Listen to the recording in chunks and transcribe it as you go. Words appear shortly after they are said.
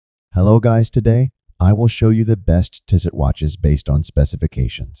Hello guys, today I will show you the best Tissot watches based on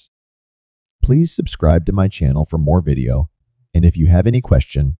specifications. Please subscribe to my channel for more video, and if you have any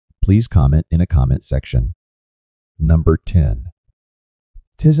question, please comment in a comment section. Number 10.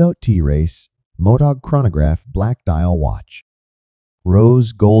 Tissot T-Race Moto Chronograph Black Dial Watch.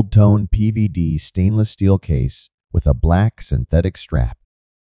 Rose gold tone PVD stainless steel case with a black synthetic strap.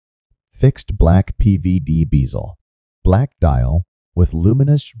 Fixed black PVD bezel. Black dial with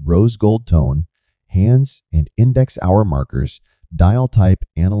luminous rose gold tone, hands and index hour markers, dial type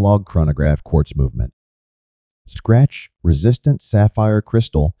analog chronograph quartz movement. Scratch resistant sapphire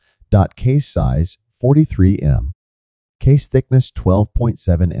crystal. Case size 43 m. Case thickness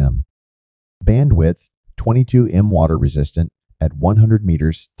 12.7 m. Bandwidth 22 m. Water resistant at 100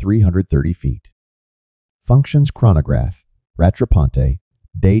 meters 330 feet. Functions chronograph, rattrapante,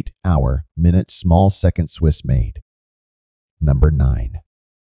 date, hour, minute, small second Swiss made. Number 9.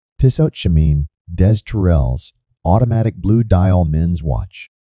 Tissot Chemin des Tourelles automatic blue dial men's watch.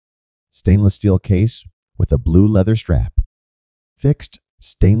 Stainless steel case with a blue leather strap. Fixed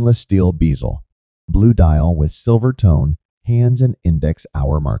stainless steel bezel. Blue dial with silver tone, hands and index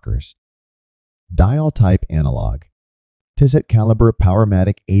hour markers. Dial type analog. Tissot caliber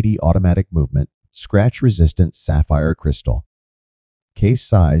Powermatic 80 automatic movement, scratch resistant sapphire crystal. Case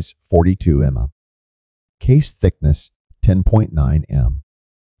size 42 m. Case thickness 10.9 m.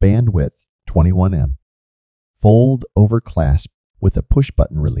 Bandwidth 21 m. Fold over clasp with a push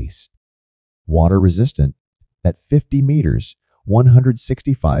button release. Water resistant at 50 meters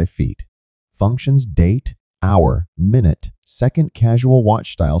 165 feet. Functions date, hour, minute, second casual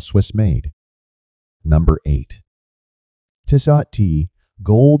watch style Swiss made. Number 8. Tissot T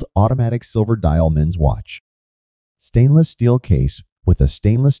gold automatic silver dial men's watch. Stainless steel case with a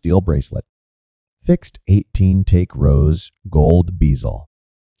stainless steel bracelet. Fixed 18 take rose gold bezel.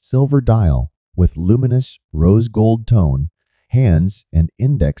 Silver dial with luminous rose gold tone, hands and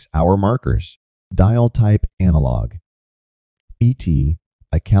index hour markers. Dial type analog. ET,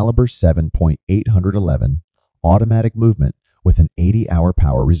 a caliber 7.811 automatic movement with an 80-hour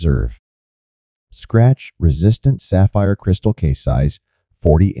power reserve. Scratch resistant sapphire crystal case size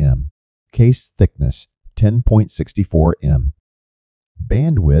 40 m. Case thickness 10.64 m.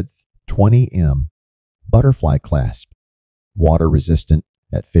 Bandwidth 20 m. Butterfly clasp. Water resistant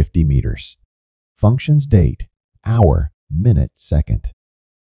at 50 meters. Functions date, hour, minute, second.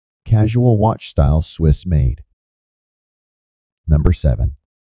 Casual watch style Swiss made. Number 7.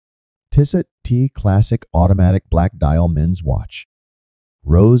 Tissot T classic automatic black dial men's watch.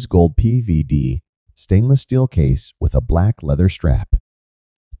 Rose gold PVD stainless steel case with a black leather strap.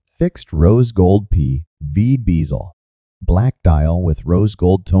 Fixed rose gold PV bezel. Black dial with rose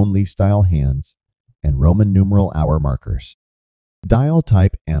gold tone leaf style hands and Roman numeral hour markers. Dial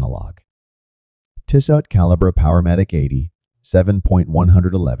type analog. Tissot caliber Powermatic 80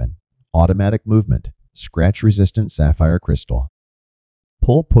 7.111 automatic movement, scratch resistant sapphire crystal.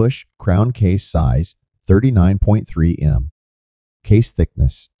 Pull push crown case size 39.3 m. Case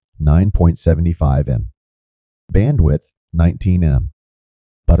thickness 9.75 m. Bandwidth 19 m.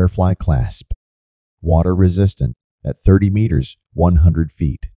 Butterfly clasp. Water resistant at 30 meters 100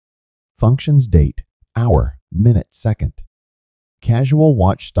 feet. Functions date, hour, minute, second. Casual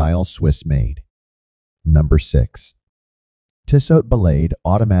watch style Swiss made. Number 6. Tissot Ballade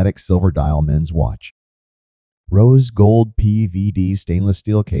automatic silver dial men's watch. Rose gold PVD stainless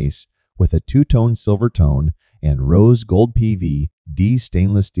steel case with a two-tone silver tone and rose gold PVD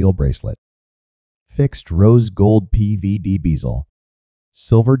stainless steel bracelet. Fixed rose gold PVD bezel.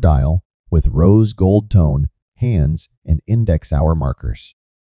 Silver dial with rose gold tone, hands and index hour markers.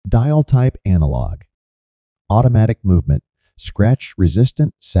 Dial type analog. Automatic movement, scratch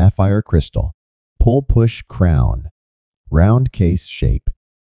resistant sapphire crystal. Pull push crown. Round case shape.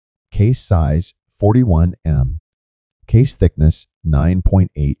 Case size 41 m. Case thickness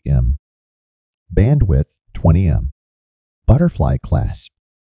 9.8 m. Bandwidth 20 m. Butterfly clasp.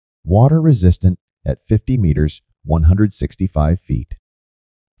 Water resistant at 50 meters 165 feet.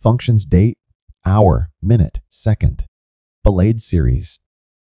 Functions date, hour, minute, second. Ballade series.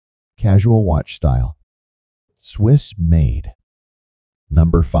 Casual watch style. Swiss made.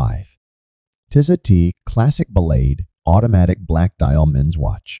 Number 5. Tissot T classic Ballade automatic black dial men's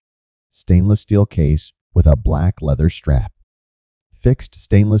watch. Stainless steel case with a black leather strap. Fixed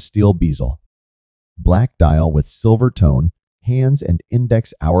stainless steel bezel. Black dial with silver tone, hands and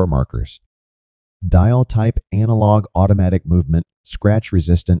index hour markers. Dial type analog automatic movement, scratch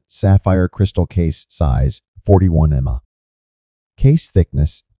resistant sapphire crystal case size 41 m. Case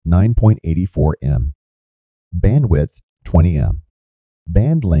thickness 9.84 m. Bandwidth 20 m.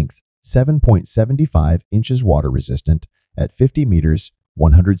 Band length 7.75 inches, water resistant at 50 meters,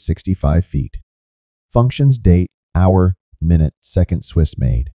 165 feet. Functions: date, hour, minute, second, Swiss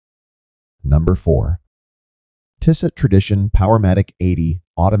made. Number 4. Tissot Tradition Powermatic 80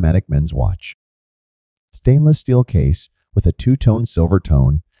 Automatic Men's Watch. Stainless steel case with a two-tone silver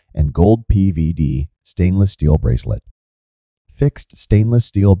tone and gold PVD stainless steel bracelet. Fixed stainless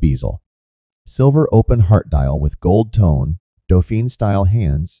steel bezel. Silver open heart dial with gold tone, Dauphine-style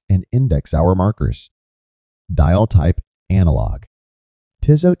hands, and index hour markers. Dial type analog.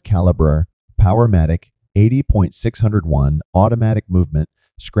 Tissot Calibre Powermatic 80.601 Automatic Movement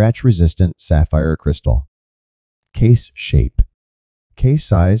Scratch-resistant sapphire crystal. Case shape. Case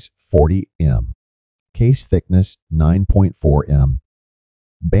size 40 m. Case thickness 9.4 m.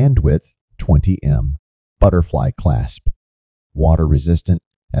 Bandwidth 20 m. Butterfly clasp. Water resistant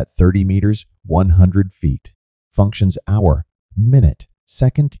at 30 meters, 100 feet. Functions: hour, minute,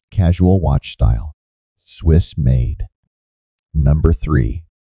 second, casual watch style. Swiss made. Number 3.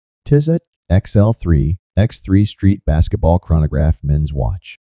 Tissot XL3 X3 Street Basketball Chronograph Men's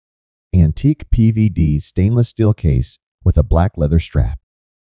Watch. Antique PVD stainless steel case with a black leather strap.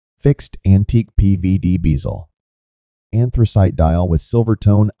 Fixed antique PVD bezel. Anthracite dial with silver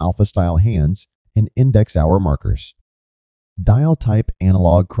tone alpha-style hands and index hour markers. Dial type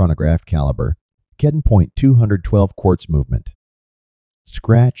analog chronograph caliber, 10.212 quartz movement.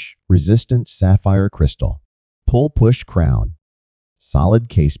 Scratch resistant sapphire crystal. Pull-push crown. Solid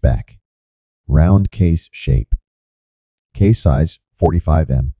case back. Round case shape. Case size 45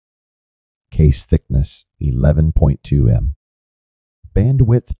 m. Case thickness 11.2 m.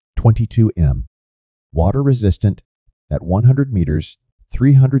 Bandwidth 22 m. Water resistant at 100 meters,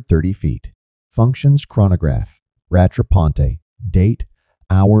 330 feet. Functions: chronograph, rattrapante, date,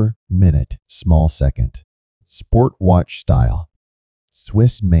 hour, minute, small second. Sport watch style.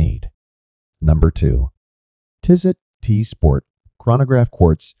 Swiss made. Number 2. Tissot T-Sport Chronograph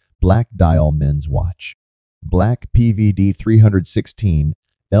Quartz Black Dial Men's Watch. Black PVD 316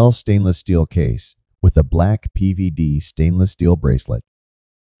 L stainless steel case with a black PVD stainless steel bracelet.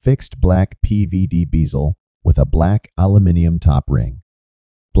 Fixed black PVD bezel with a black aluminum top ring.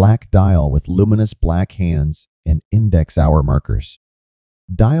 Black dial with luminous black hands and index hour markers.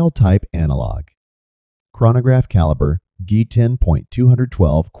 Dial type analog. Chronograph caliber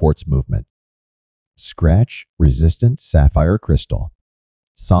G10.212 quartz movement. Scratch resistant sapphire crystal.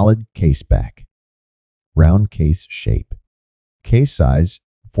 Solid case back. Round case shape. Case size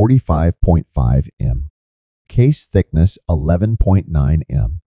 45.5 m. Case thickness 11.9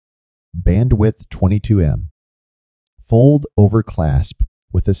 m. Bandwidth 22 m. Fold over clasp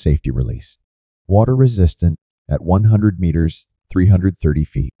with a safety release. Water resistant at 100 meters, 330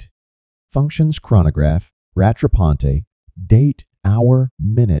 feet. Functions: chronograph, rattrapante, date, hour,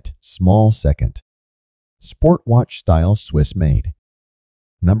 minute, small second. Sport watch style, Swiss made.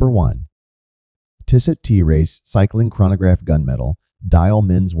 Number 1. Tissot T-Race Cycling Chronograph Gunmetal Dial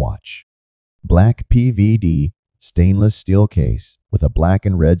Men's Watch. Black PVD stainless steel case with a black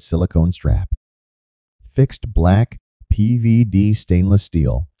and red silicone strap. Fixed black PVD stainless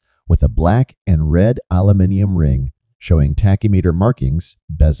steel with a black and red aluminum ring showing tachymeter markings,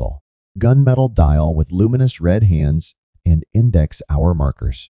 bezel. Gunmetal dial with luminous red hands and index hour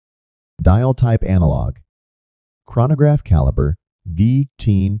markers. Dial type analog. Chronograph caliber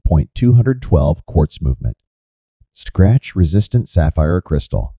G10.212 quartz movement. Scratch resistant sapphire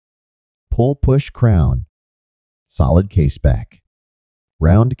crystal. Pull push crown. Solid case back.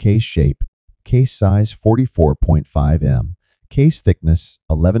 Round case shape. Case size 44.5 m. Case thickness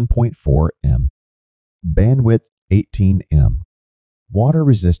 11.4 m. Bandwidth 18 m. Water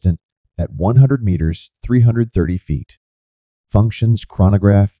resistant at 100 meters, 330 feet. Functions: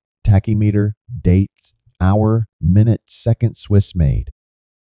 chronograph, tachymeter, dates, hour, minute, second, Swiss made.